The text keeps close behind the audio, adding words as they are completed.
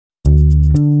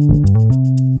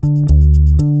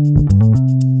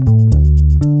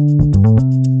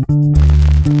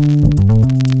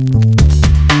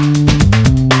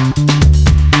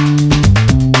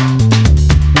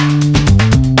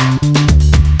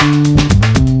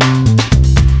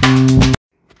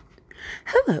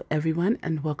everyone,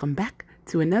 and welcome back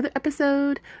to another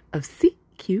episode of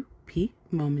CQP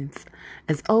Moments.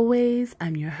 As always,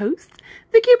 I'm your host,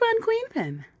 the Coupon Queen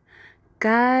Pen.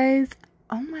 Guys,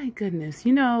 oh my goodness,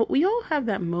 we all have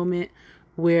that moment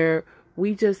where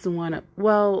we just want to,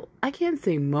 well, I can't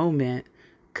say moment,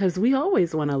 because we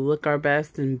always want to look our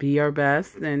best and be our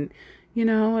best. And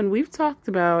we've talked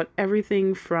about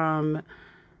everything from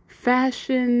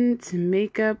fashion to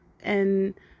makeup,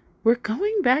 and we're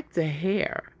going back to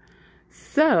hair.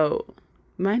 So,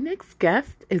 my next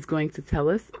guest is going to tell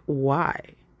us why.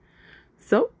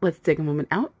 So, let's take a moment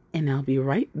out, and I'll be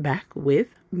right back with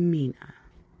Mina.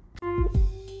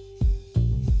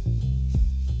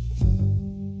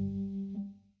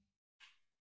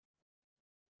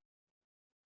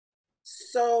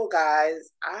 So,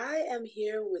 guys, I am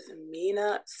here with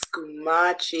Mina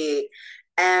Scumaci,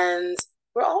 and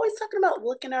we're always talking about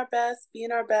looking our best,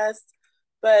 being our best,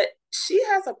 but she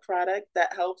has a product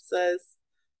that helps us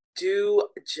do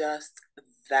just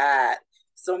that.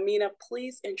 So, Mina,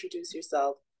 please introduce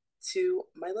yourself to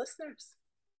my listeners.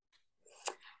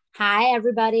 Hi,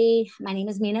 everybody. My name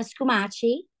is Mina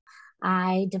Scumaci.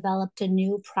 I developed a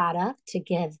new product to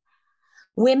give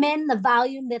women the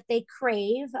volume that they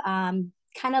crave, kind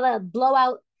of a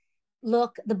blowout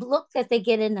look, the look that they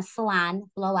get in the salon,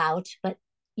 blowout, but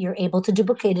you're able to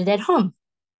duplicate it at home.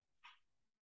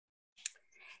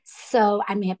 So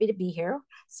I'm happy to be here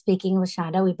speaking with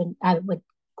Shonda. We've been with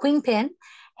Queen Pin,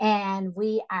 and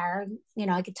we are,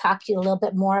 I could talk to you a little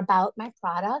bit more about my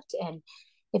product. And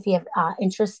if you're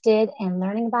interested in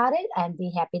learning about it, I'd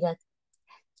be happy to,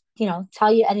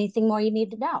 tell you anything more you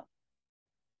need to know.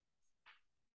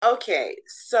 Okay,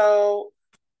 so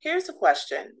here's a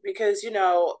question because,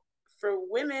 for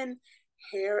women,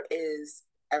 hair is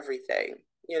everything.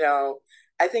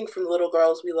 I think from little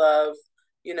girls, we love,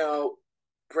 you know,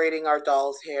 braiding our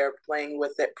doll's hair, playing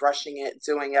with it, brushing it,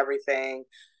 doing everything,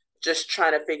 just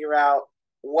trying to figure out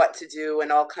what to do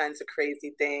and all kinds of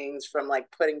crazy things from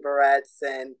like putting barrettes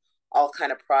and all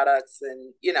kind of products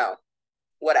and,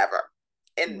 whatever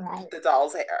in Right. the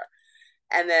doll's hair.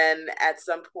 And then at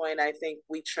some point, I think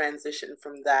we transitioned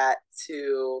from that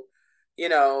to,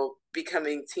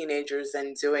 becoming teenagers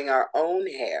and doing our own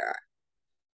hair.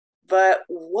 But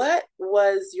what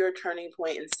was your turning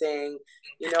point in saying,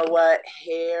 you know what,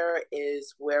 hair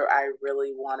is where I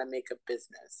really want to make a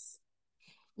business?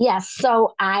 Yes,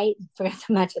 so I forgot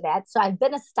to mention that. So I've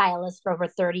been a stylist for over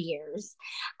 30 years.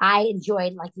 I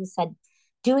enjoyed, like you said,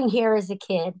 doing hair as a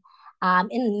kid.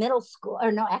 In middle school,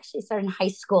 or no, actually started in high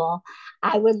school,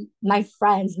 my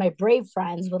friends, my brave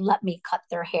friends would let me cut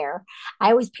their hair. I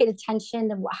always paid attention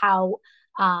to how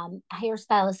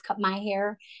hairstylists cut my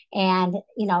hair and,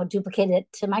 duplicated it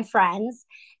to my friends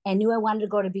and knew I wanted to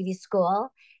go to beauty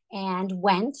school and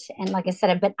went. And like I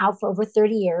said, I've been out for over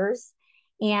 30 years.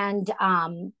 And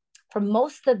for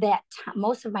most of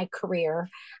my career,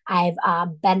 I've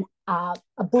been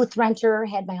a booth renter,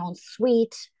 had my own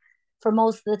suite for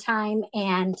most of the time.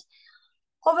 And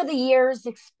over the years,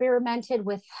 experimented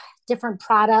with different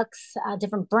products,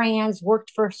 different brands,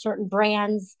 worked for certain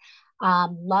brands,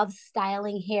 love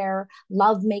styling hair,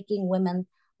 love making women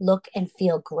look and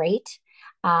feel great,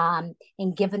 and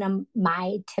giving them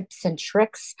my tips and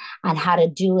tricks on how to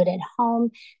do it at home.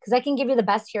 Because I can give you the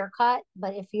best haircut,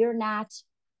 but if you're not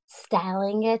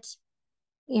styling it,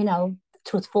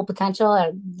 to its full potential,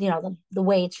 or the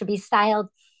way it should be styled,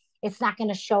 it's not going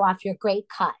to show off your great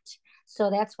cut. So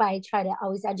that's why I try to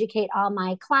always educate all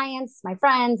my clients, my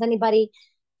friends, anybody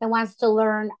that wants to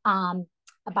learn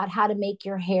about how to make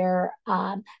your hair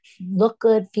look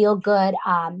good, feel good,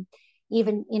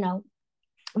 even,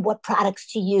 what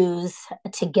products to use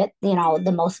to get,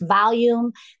 the most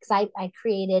volume. Because I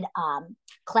created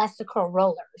classical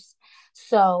rollers.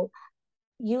 So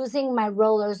using my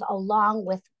rollers along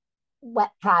with wet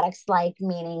products, like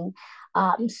meaning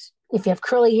if you have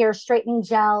curly hair, straightening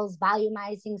gels,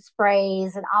 volumizing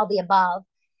sprays, and all the above,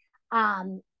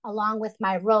 along with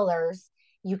my rollers,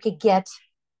 you could get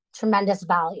tremendous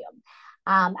volume.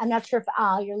 I'm not sure if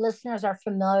all your listeners are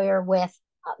familiar with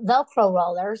Velcro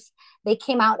rollers. They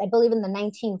came out, I believe, in the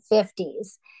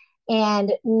 1950s.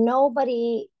 And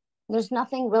there's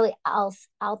nothing really else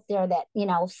out there that,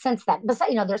 since then.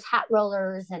 Besides, there's hot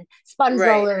rollers and sponge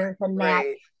rollers and that.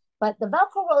 Right. But the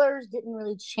Velcro rollers didn't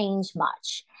really change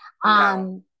much.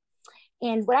 No.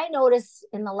 And what I noticed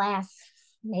in the last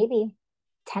maybe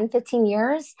 10, 15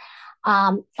 years,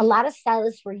 a lot of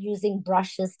stylists were using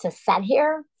brushes to set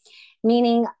hair,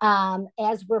 meaning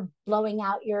as we're blowing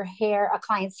out a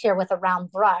client's hair with a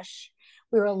round brush,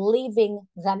 we were leaving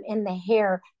them in the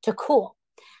hair to cool.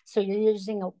 So you're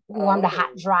using a warm to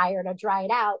hot dryer to dry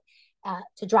it out.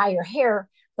 to dry your hair.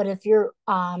 But if you're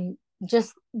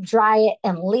just dry it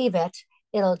and leave it,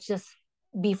 it'll just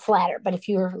be flatter. But if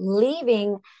you're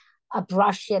leaving a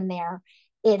brush in there,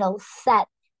 it'll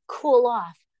cool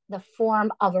off the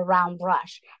form of a round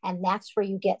brush. And that's where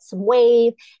you get some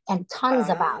wave and tons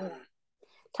of volume. Ah,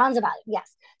 Tons of volume,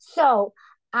 yes. So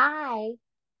I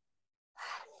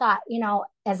thought,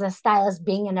 as a stylist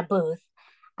being in a booth,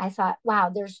 I thought,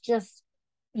 wow,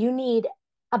 you need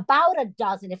about a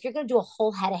dozen if you're going to do a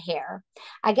whole head of hair.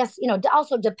 I guess,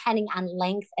 also depending on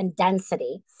length and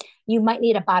density, you might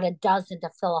need about a dozen to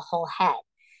fill a whole head.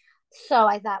 So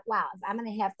I thought, wow, I'm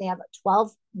going to have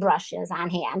 12 brushes on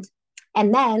hand.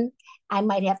 And then I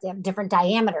might have to have different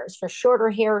diameters for shorter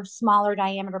hair, smaller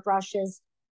diameter brushes,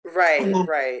 and right, then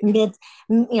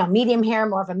right. medium hair,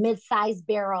 more of a mid-sized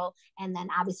barrel, and then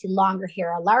obviously longer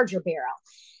hair, a larger barrel.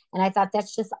 And I thought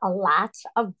that's just a lot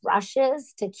of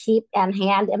brushes to keep on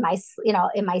hand in my suite,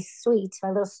 my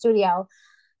little studio.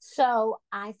 So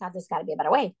I thought there's got to be a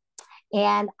better way.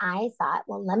 And I thought,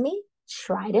 well, let me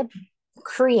try to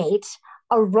create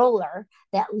a roller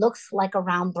that looks like a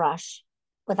round brush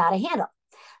without a handle.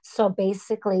 So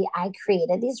basically, I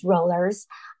created these rollers.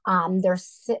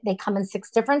 They come in six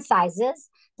different sizes.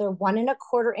 They're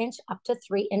 1.25 inch up to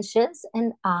 3 inches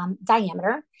in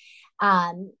diameter.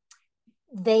 Um,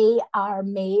 they are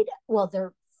made, well,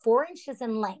 they're 4 inches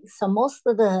in length. So most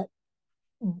of the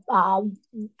uh,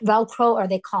 Velcro, or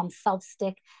they call them self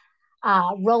stick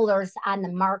rollers on the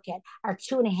market, are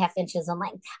 2.5 inches in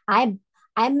length.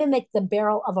 I mimic the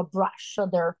barrel of a brush, so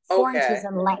they're 4 inches Okay.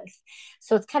 in length.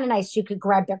 So it's kind of nice. You could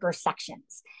grab bigger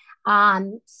sections.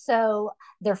 So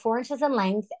they're 4 inches in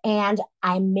length, and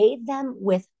I made them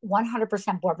with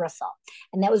 100% boar bristle,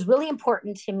 and that was really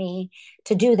important to me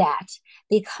to do that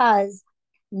because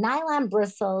nylon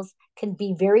bristles can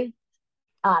be very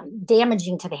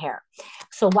damaging to the hair.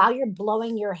 So while you're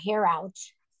blowing your hair out,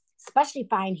 especially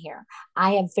fine hair,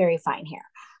 I have very fine hair.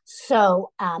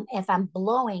 So if I'm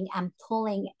blowing, I'm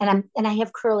pulling, and I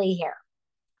have curly hair.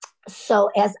 So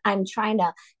as I'm trying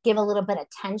to give a little bit of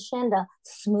tension to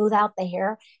smooth out the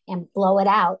hair and blow it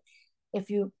out, if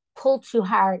you pull too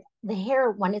hard, the hair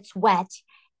when it's wet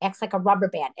acts like a rubber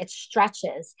band. It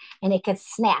stretches and it could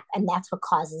snap, and that's what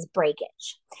causes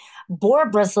breakage. Boar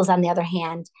bristles, on the other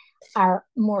hand, are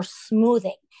more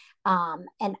smoothing.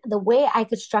 And the way I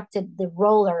constructed the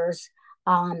rollers,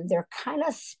 they're kind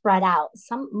of spread out.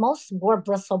 Most boar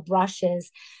bristle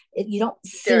brushes, you don't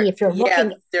see if you're Yeah,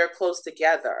 looking they're close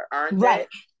together, aren't right.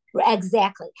 they?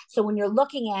 Exactly. So when you're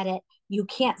looking at it, you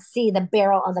can't see the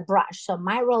barrel of the brush. So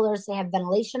my rollers, they have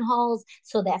ventilation holes,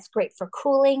 so that's great for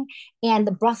cooling. And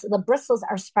the bristles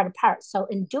are spread apart. So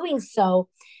in doing so,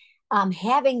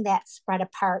 having that spread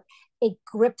apart, it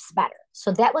grips better.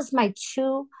 So that was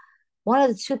one of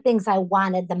the two things I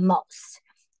wanted the most.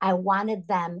 I wanted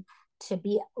them to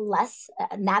be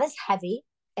not as heavy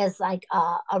as like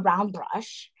a round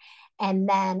brush. And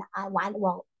then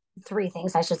well, three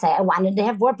things I should say. I wanted to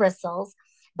have more bristles,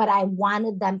 but I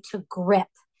wanted them to grip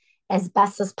as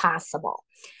best as possible.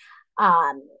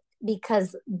 Um,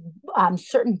 because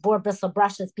certain boar bristle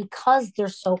brushes, because they're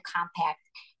so compact,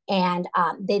 and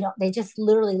they just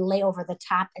literally lay over the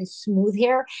top and smooth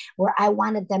hair, where I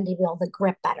wanted them to be able to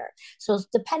grip better. So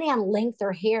depending on length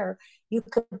or hair, you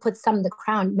could put some of the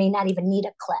crown, may not even need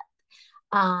a clip.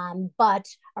 But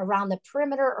around the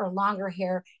perimeter or longer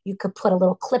hair, you could put a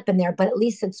little clip in there, but at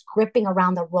least it's gripping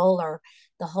around the roller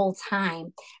the whole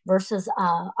time versus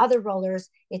other rollers,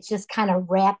 it's just kind of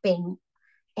wrapping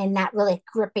and not really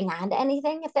gripping onto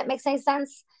anything, if that makes any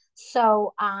sense.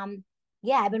 So,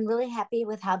 yeah, I've been really happy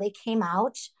with how they came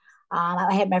out.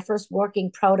 I had my first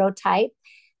working prototype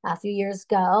a few years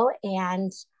ago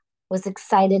and was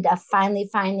excited to finally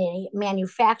find a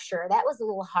manufacturer. That was a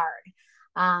little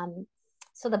hard.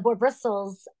 So the boar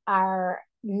bristles are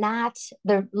not,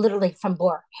 they're literally from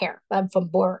boar hair, from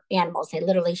boar animals. They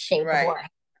literally shave the Right. boar.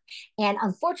 And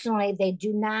unfortunately, they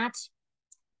do not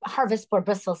harvest boar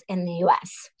bristles in the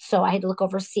US. So I had to look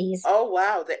overseas. Oh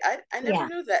wow. I never Yeah.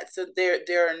 knew that. So there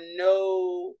are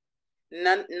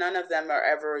none of them are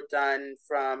ever done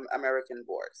from American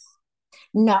boars.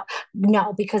 No,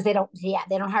 no, because they don't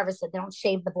harvest it. They don't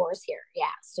shave the boars here. Yeah.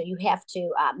 So you have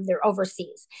to, they're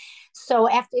overseas. So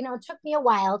after, it took me a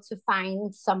while to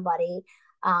find somebody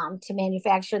to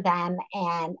manufacture them.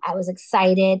 And I was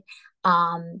excited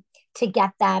to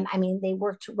get them. I mean, they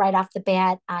worked right off the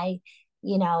bat.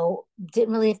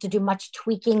 Didn't really have to do much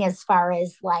tweaking as far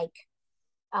as like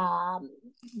um,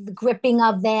 the gripping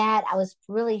of that. I was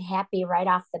really happy right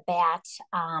off the bat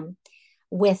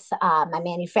with my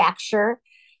manufacturer.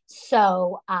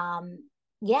 So,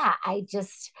 yeah,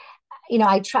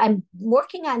 I'm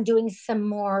working on doing some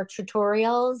more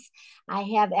tutorials. I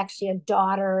have actually a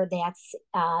daughter that's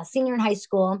a senior in high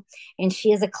school, and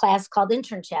she has a class called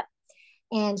internship.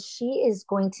 And she is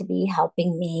going to be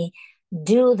helping me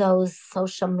do those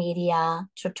social media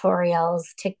tutorials,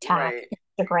 TikTok, Right.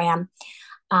 Instagram.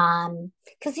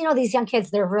 Because these young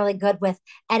kids, they're really good with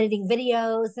editing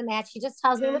videos and that. She just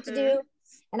tells me what to Mm-hmm. do,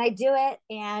 and I do it.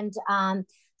 And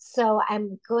so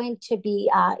I'm going to be,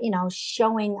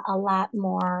 showing a lot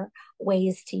more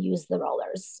ways to use the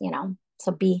rollers.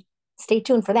 So be stay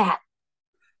tuned for that.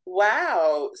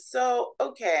 Wow. So,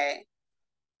 okay.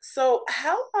 So,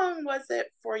 how long was it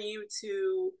for you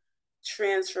to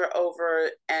transfer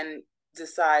over and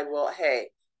decide, well, hey,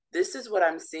 this is what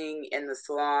I'm seeing in the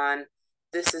salon.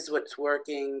 This is what's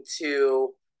working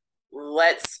to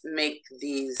let's make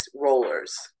these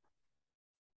rollers.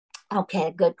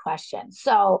 Okay, good question.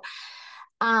 So,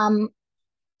 um,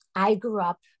 I grew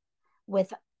up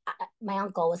with my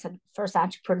uncle was the first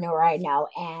entrepreneur I know,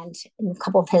 and a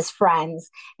couple of his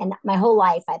friends. And my whole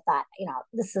life, I thought,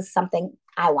 this is something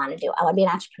I want to do. I want to be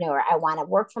an entrepreneur. I want to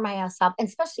work for myself, and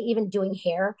especially even doing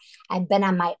hair. I've been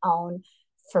on my own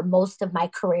for most of my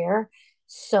career.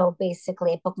 So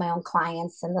basically, I book my own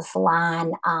clients in the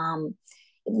salon.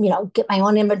 Get my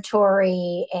own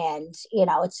inventory, and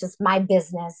it's just my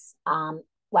business.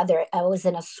 Whether I was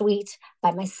in a suite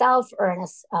by myself or in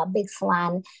a big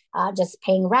salon, just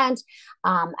paying rent.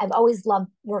 I've always loved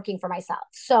working for myself.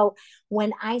 So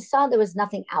when I saw there was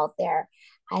nothing out there,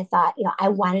 I thought, I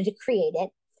wanted to create it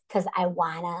because I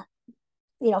want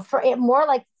to, for it more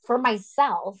like for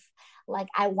myself, like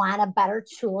I want a better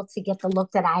tool to get the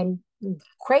look that I'm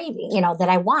craving, that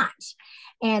I want.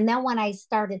 And then when I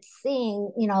started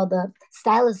seeing, the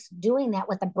stylists doing that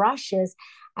with the brushes,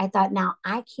 I thought, now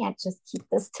I can't just keep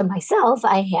this to myself.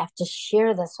 I have to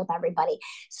share this with everybody.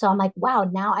 So I'm like, wow,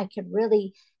 now I could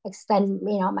really extend,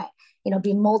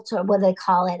 be multi, what do they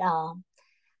call it?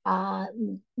 Uh,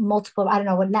 Multiple, I don't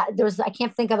know what, not, I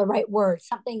can't think of the right word,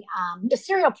 something, the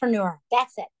serialpreneur.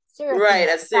 That's it. Right,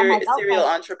 Serialpreneur. So I'm like, a serial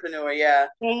okay, entrepreneur, yeah.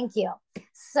 thank you.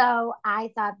 So I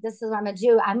thought, this is what I'm going to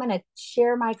do. I'm going to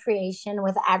share my creation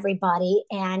with everybody.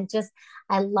 And just,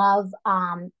 I love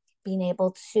being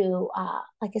able to,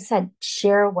 like I said,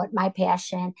 share what my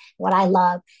passion, what I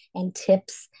love, and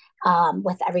tips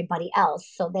with everybody else.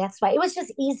 So that's why it was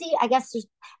just easy, I guess,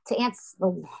 to answer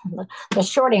the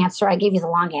short answer. I gave you the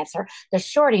long answer. The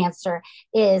short answer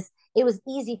is, it was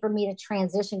easy for me to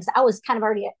transition because I was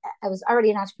already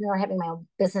an entrepreneur having my own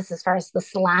business as far as the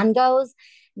salon goes.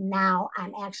 Now I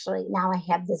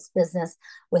have this business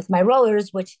with my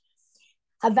rollers, which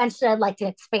eventually I'd like to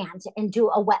expand and do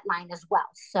a wet line as well.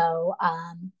 So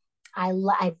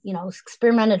I've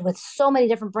experimented with so many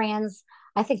different brands.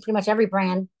 I think pretty much every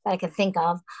brand that I can think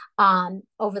of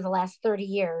over the last 30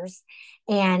 years.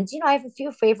 And, I have a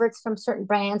few favorites from certain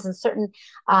brands and certain,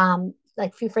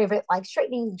 like few favorite, like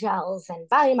straightening gels and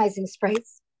volumizing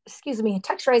sprays, excuse me,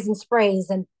 texturizing sprays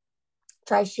and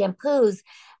dry shampoos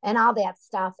and all that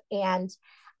stuff. And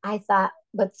I thought,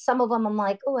 but some of them I'm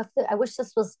like, oh, I wish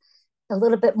this was a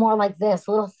little bit more like this,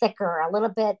 a little thicker, a little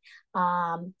bit,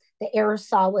 the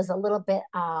aerosol was a little bit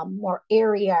more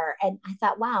airier. And I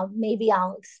thought, wow, maybe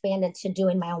I'll expand into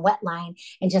doing my own wet line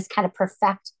and just kind of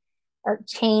perfect or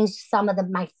change some of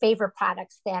my favorite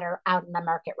products that are out in the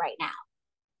market right now.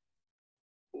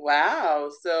 Wow.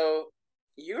 So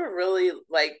you're really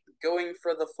like going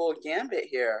for the full gambit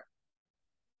here.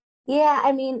 Yeah,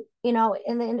 I mean,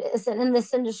 in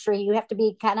this industry, you have to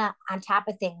be kind of on top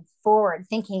of things, forward,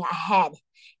 thinking ahead,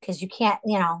 because you can't,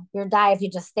 you'll die if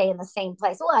you just stay in the same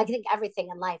place. Well, I think everything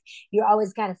in life, you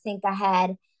always got to think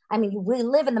ahead. I mean, we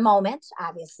live in the moment,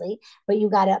 obviously, but you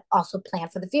got to also plan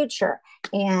for the future,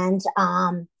 and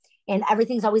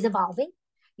everything's always evolving.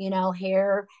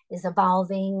 Hair is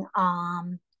evolving,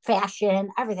 fashion,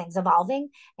 everything's evolving,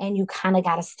 and you kind of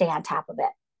got to stay on top of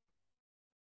it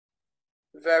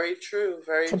Very true.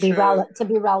 Very to be true.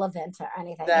 relevant to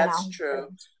anything, That's true.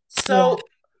 Yeah. So,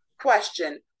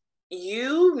 question.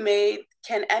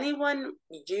 Can anyone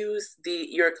use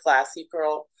your classy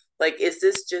pearl? Like, is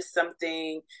this just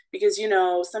something, because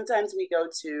sometimes we go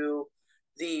to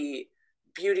the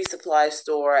beauty supply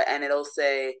store and it'll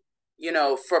say,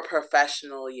 for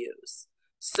professional use.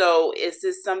 So, is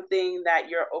this something that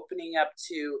you're opening up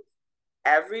to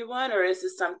everyone, or is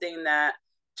this something that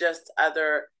just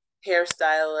other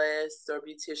hairstylists or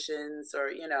beauticians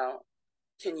or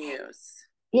can use?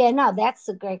 Yeah, no, that's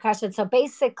a great question. So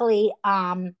basically,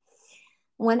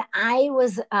 when I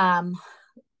was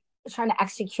trying to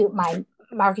execute my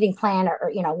marketing plan,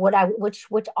 or what I which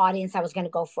audience I was going to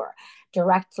go for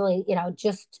directly,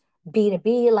 just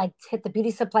B2B, like hit the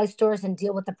beauty supply stores and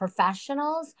deal with the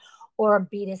professionals, or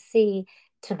B2C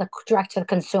to the direct to the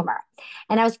consumer.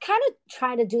 And I was kind of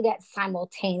trying to do that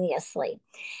simultaneously.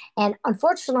 And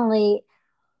unfortunately,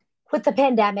 with the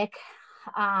pandemic,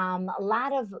 a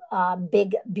lot of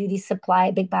big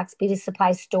box beauty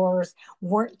supply stores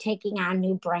weren't taking on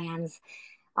new brands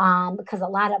because a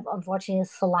lot of, unfortunately,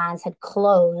 salons had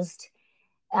closed.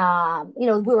 We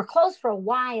were closed for a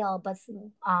while, but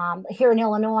here in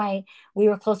Illinois, we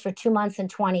were closed for 2 months in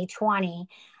 2020,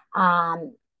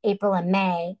 April and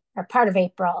May, or part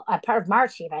of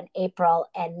March, even April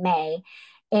and May.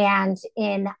 And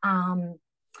in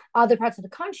other parts of the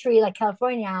country, like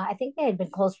California, I think they had been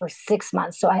closed for 6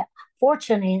 months. So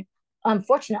fortunately,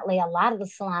 unfortunately, a lot of the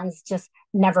salons just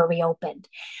never reopened.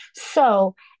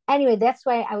 So anyway, that's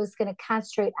why I was going to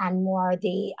concentrate on more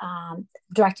the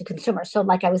direct to consumer. So,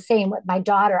 like I was saying with my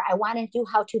daughter, I want to do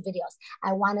how to videos.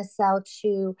 I want to sell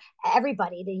to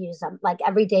everybody to use them, like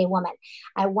everyday woman.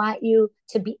 I want you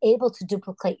to be able to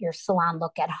duplicate your salon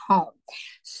look at home.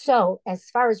 So, as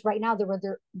far as right now,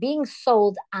 they're being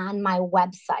sold on my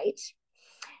website.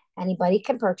 Anybody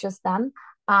can purchase them.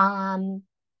 And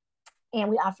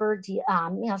we offer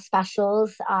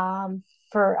specials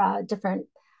for different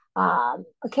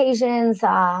occasions.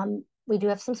 We do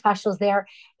have some specials there,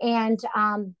 and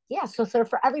yeah, so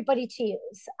for everybody to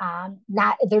use.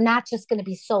 Not they're not just going to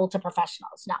be sold to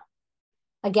professionals. No.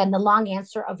 Again, the long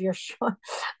answer of your short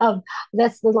of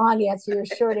that's the long answer. Your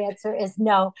short answer is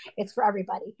no. It's for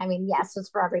everybody. I mean, yes, it's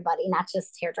for everybody, not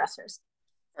just hairdressers.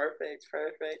 Perfect,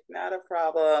 perfect. Not a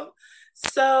problem.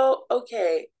 So,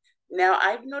 okay. Now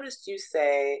I've noticed you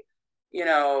say,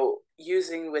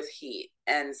 using with heat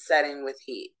and setting with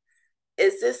heat.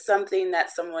 Is this something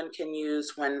that someone can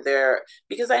use when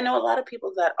because I know a lot of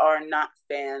people that are not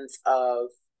fans of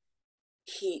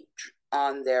heat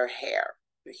on their hair,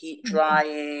 heat Mhm.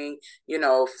 drying,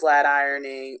 flat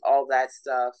ironing, all that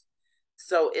stuff.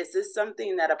 So is this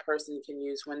something that a person can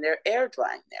use when they're air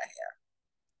drying their hair?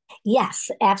 Yes,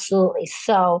 absolutely.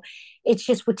 So it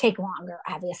just would take longer,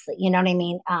 obviously. You know what I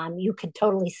mean? You could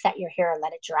totally set your hair and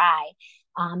let it dry.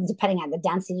 Depending on the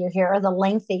density of your hair or the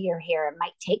length of your hair, it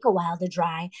might take a while to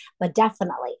dry, but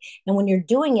definitely. And when you're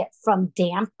doing it from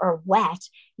damp or wet,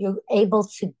 you're able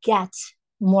to get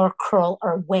more curl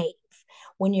or wave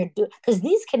when you're doing, because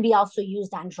these can be also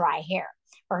used on dry hair,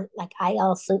 or like I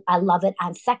love it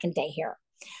on second day hair.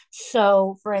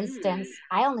 So, for instance, Mm.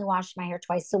 I only wash my hair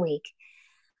twice a week.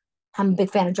 I'm a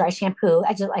big fan of dry shampoo.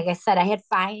 I just, like I said, I have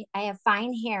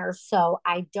fine hair, so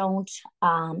I don't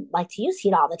like to use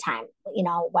heat all the time.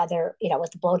 Whether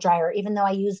with the blow dryer, even though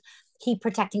I use heat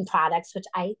protecting products, which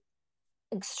I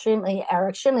extremely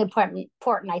important.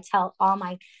 Important. I tell all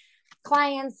my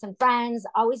clients and friends,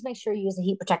 always make sure you use a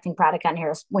heat protecting product on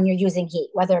hair when you're using heat,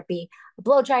 whether it be a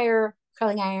blow dryer,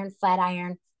 curling iron, flat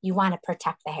iron. You want to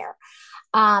protect the hair.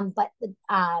 But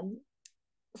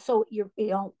so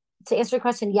to answer your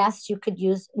question, yes, you could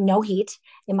use no heat.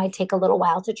 It might take a little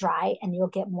while to dry, and you'll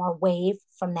get more wave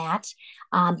from that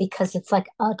because it's like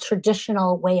a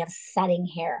traditional way of setting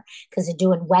hair. Because you're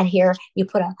doing wet hair, you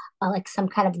put a like some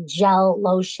kind of gel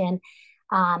lotion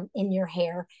in your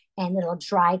hair, and it'll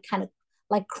dry kind of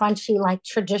like crunchy, like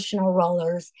traditional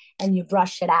rollers, and you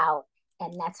brush it out.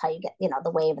 And that's how you get,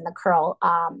 the wave and the curl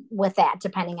with that,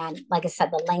 depending on, like I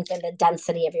said, the length and the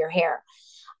density of your hair.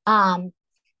 Um,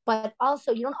 but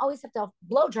also you don't always have to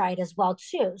blow dry it as well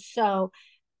too. So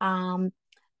um,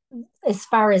 as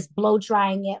far as blow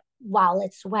drying it while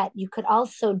it's wet, you could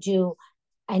also do,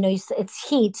 I know you said it's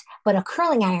heat, but a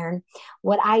curling iron.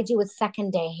 What I do with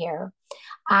second day hair,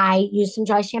 I use some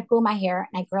dry shampoo in my hair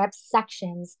and I grab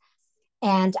sections,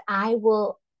 and I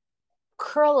will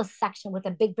curl a section with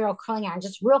a big barrel curling iron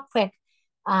just real quick.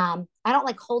 I don't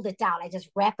like hold it down. I just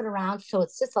wrap it around so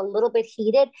it's just a little bit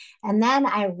heated. And then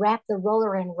I wrap the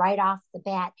roller in right off the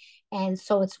bat. And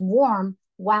so it's warm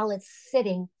while it's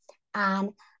sitting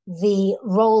on the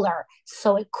roller.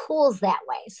 So it cools that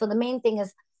way. So the main thing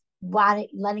is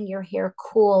letting your hair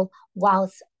cool while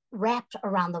it's wrapped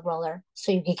around the roller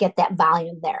so you can get that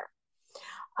volume there.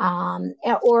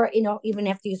 Or, even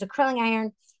if you use a curling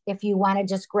iron, if you want to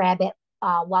just grab it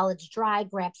while it's dry,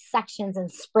 grab sections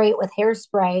and spray it with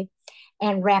hairspray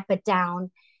and wrap it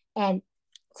down. And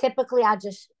typically I'll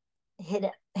just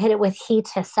hit it with heat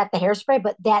to set the hairspray,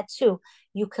 but that too,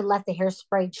 you could let the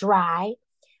hairspray dry.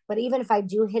 But even if I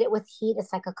do hit it with heat,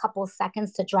 it's like a couple of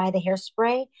seconds to dry the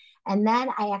hairspray. And then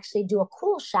I actually do a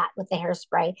cool shot with the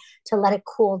hairspray to let it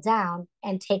cool down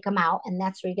and take them out. And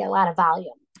that's where you get a lot of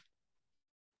volume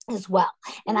as well.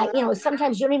 And Well,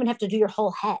 sometimes you don't even have to do your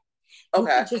whole head. You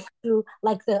okay. could just do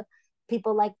like the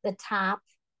people like the top,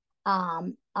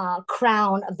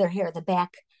 crown of their hair, the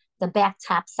back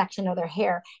top section of their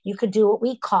hair. You could do what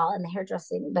we call in the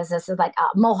hairdressing business is like a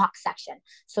mohawk section.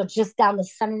 So just down the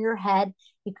center of your head,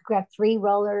 you could grab three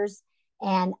rollers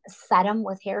and set them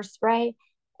with hairspray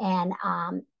and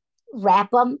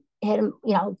wrap them, hit them,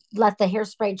 let the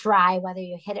hairspray dry, whether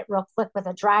you hit it real quick with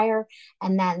a dryer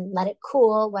and then let it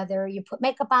cool, whether you put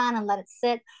makeup on and let it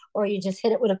sit, or you just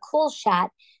hit it with a cool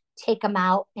shot, take them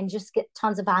out and just get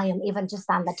tons of volume, even just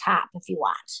on the top if you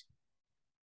want.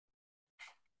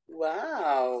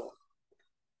 Wow.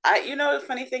 The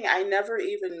funny thing, I never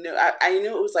even knew. I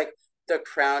knew it was like the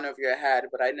crown of your head,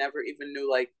 but I never even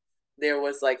knew like there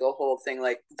was like a whole thing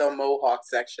like the mohawk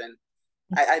section.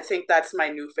 I think that's my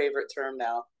new favorite term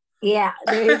now. Yeah,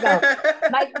 there you go.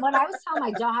 When I was telling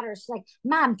my daughter, she's like,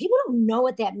 "Mom, people don't know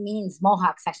what that means,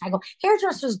 mohawk section." I go,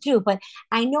 "Hairdressers do, but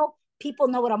I know people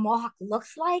know what a mohawk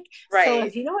looks like. So Right.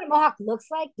 if you know what a mohawk looks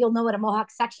like, you'll know what a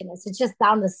mohawk section is. It's just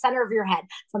down the center of your head,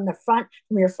 from the front,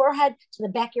 from your forehead to the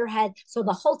back of your head, so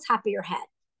the whole top of your head.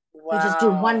 You just do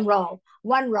one Wow. row.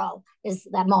 One row is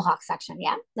that mohawk section.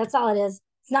 Yeah, that's all it is.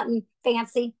 It's nothing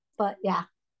fancy, but yeah."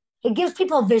 It gives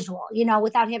people a visual,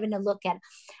 without having to look at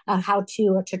a how to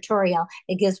or tutorial.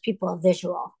 It gives people a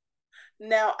visual.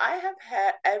 Now I've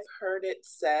heard it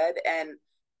said, and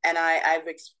I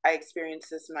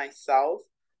experienced this myself,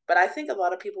 but I think a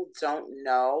lot of people don't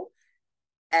know,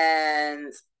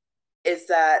 and is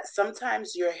that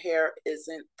sometimes your hair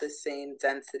isn't the same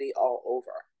density all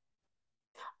over.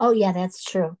 Oh, yeah, that's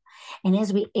true. And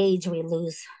as we age, we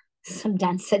lose some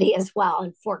density as well,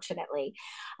 unfortunately.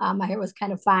 My hair was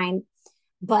kind of fine,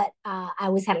 but I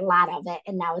always had a lot of it,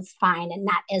 and now it's fine and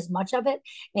not as much of it.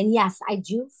 And yes, I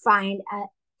do find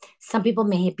some people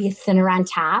may be thinner on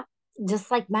top,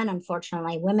 just like men,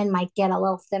 unfortunately. Women might get a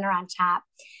little thinner on top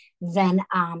than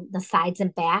the sides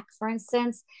and back, for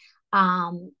instance.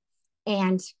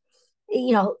 And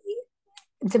you know,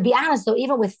 to be honest though,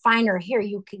 even with finer hair,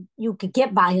 you could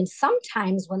get volume.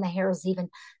 Sometimes when the hair is even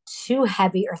too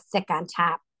heavy or thick on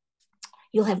top,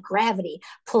 you'll have gravity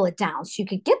pull it down. So you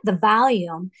could get the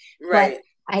volume, but Right.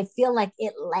 I feel like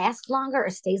it lasts longer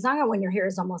or stays longer when your hair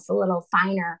is almost a little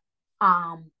finer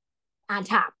um on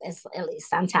top, is at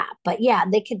least on top. But yeah,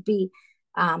 they could be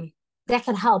um that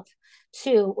can help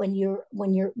too when you're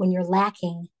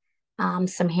lacking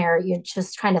some hair. You're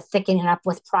just trying to thicken it up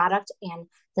with product and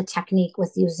the technique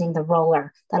with using the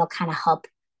roller. That'll kind of help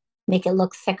make it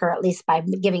look thicker, at least by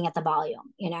giving it the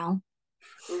volume.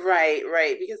 Right,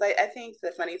 right. Because I think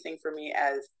the funny thing for me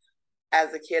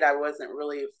as a kid, I wasn't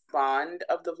really fond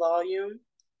of the volume.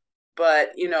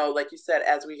 But, like you said,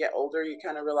 as we get older, you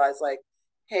kind of realize like,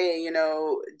 hey,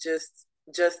 just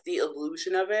the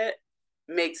illusion of it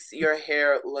makes your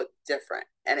hair look different.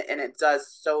 And it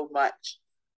does so much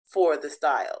for the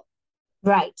style.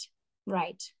 Right,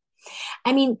 right.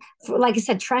 I mean, like I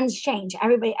said, trends change.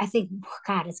 Everybody, I think,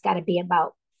 God, it's got to be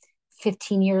about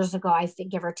 15 years ago, I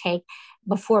think, give or take,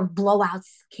 before blowouts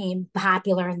came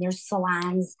popular and there's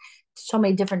salons, so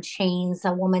many different chains.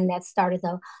 A woman that started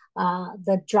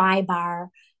the dry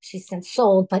bar, she's since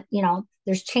sold, but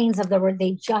there's chains of the where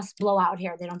they just blow out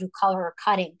hair. They don't do color or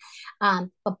cutting.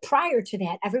 But prior to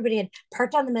that, everybody had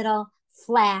part down the middle,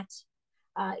 flat,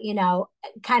 uh, you know,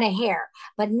 kind of hair.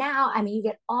 But now, I mean, you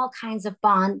get all kinds of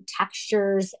fun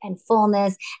textures and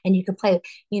fullness, and you can play,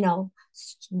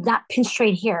 not pin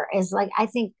straight hair is like, I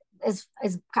think, is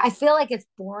I feel like it's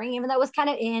boring, even though it was kind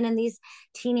of in, and these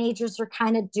teenagers are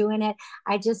kind of doing it.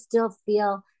 I just still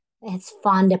feel it's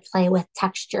fun to play with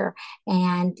texture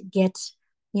and get,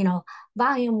 you know,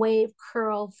 volume, wave,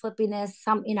 curl, flippiness,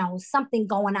 something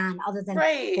going on other than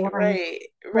Right, boring, right,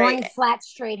 boring, right. flat,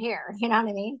 straight hair. You know what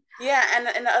I mean? Yeah,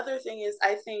 and the other thing is,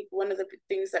 I think one of the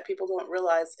things that people don't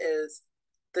realize is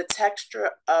the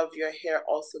texture of your hair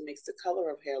also makes the color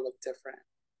of hair look different.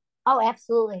 Oh,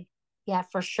 absolutely. Yeah,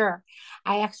 for sure.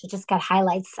 I actually just got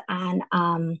highlights on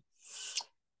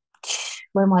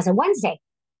when was it? Wednesday.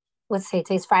 Let's say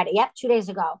today's Friday. Yep, 2 days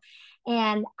ago.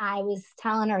 And I was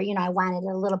telling her, I wanted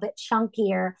it a little bit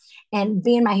chunkier. And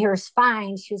being my hair is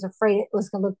fine, she was afraid it was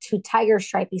going to look too tiger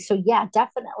stripy. So yeah,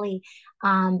 definitely,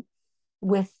 um,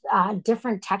 with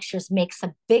different textures makes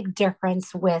a big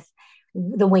difference with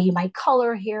the way you might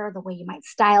color hair, the way you might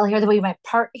style hair, the way you might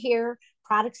part hair,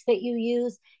 products that you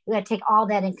use. You got to take all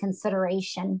that in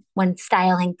consideration when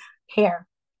styling hair.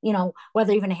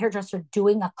 Whether even a hairdresser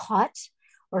doing a cut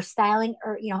or styling,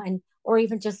 or or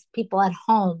even just people at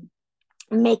home,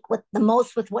 make with the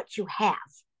most with what you have.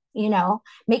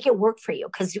 Make it work for you,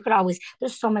 because you could always,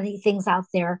 there's so many things out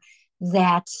there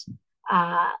that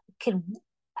uh, could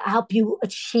help you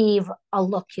achieve a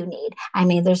look you need. I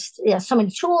mean, there's so many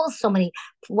tools, so many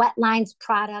wet lines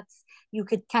products. You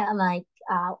could kind of like,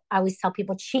 I always tell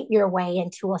people, cheat your way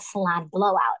into a salon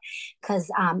blowout,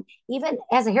 because even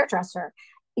as a hairdresser,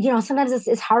 sometimes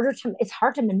it's hard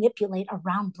to manipulate a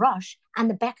round brush on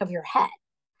the back of your head.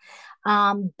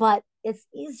 But it's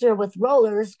easier with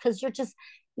rollers because you're just,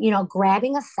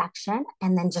 grabbing a section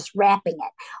and then just wrapping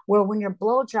it. Where when you're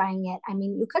blow drying it, I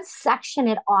mean, you could section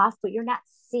it off, but you're not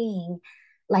seeing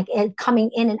like it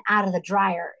coming in and out of the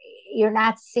dryer. You're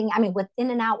not seeing, I mean, with in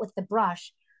and out with the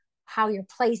brush, how you're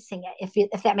placing it,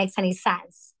 if that makes any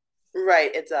sense.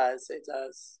 Right, it does. It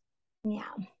does.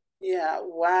 Yeah. Yeah,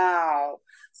 wow.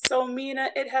 So, Mina,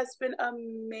 it has been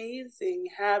amazing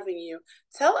having you.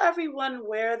 Tell everyone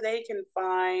where they can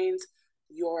find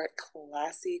your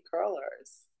classy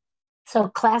curlers.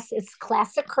 So it's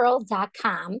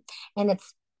classiccurl.com, and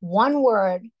it's one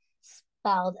word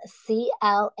spelled CLASSIC,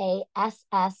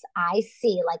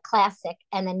 like classic,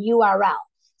 and then URL.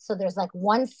 So there's like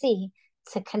one C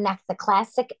to connect the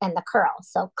classic and the curl.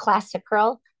 So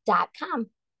classiccurl.com.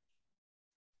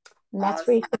 And that's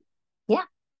where you Awesome. can, yeah.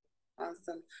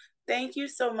 Awesome. Thank you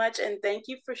so much. And thank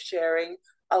you for sharing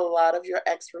a lot of your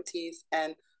expertise.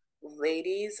 And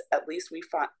ladies, at least we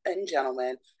found, and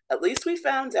gentlemen, at least we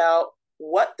found out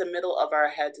what the middle of our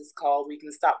heads is called. We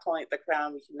can stop calling it the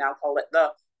crown. We can now call it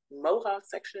the mohawk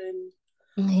section.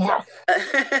 So, Yeah.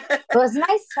 It was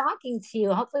nice talking to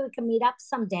you. Hopefully we can meet up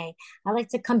someday. I'd like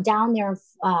to come down there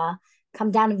and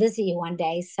come down and visit you one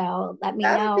day. So let me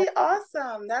that'll know. be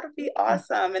awesome. That'll be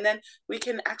awesome. And then we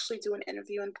can actually do an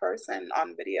interview in person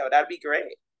on video. That'd be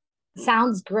great.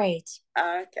 Sounds great.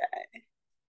 Okay.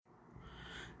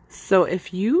 So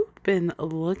if you've been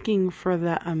looking for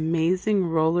that amazing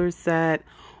roller set,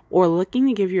 or looking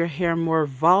to give your hair more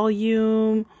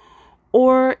volume,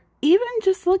 or even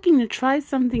just looking to try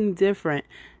something different,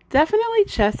 definitely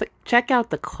check out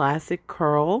the Classic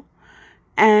Curl.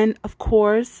 And of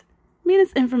course,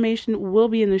 Mina's information will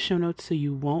be in the show notes so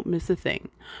you won't miss a thing.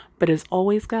 But as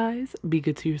always, guys, be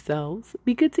good to yourselves,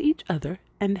 be good to each other,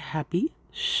 and happy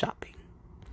shopping.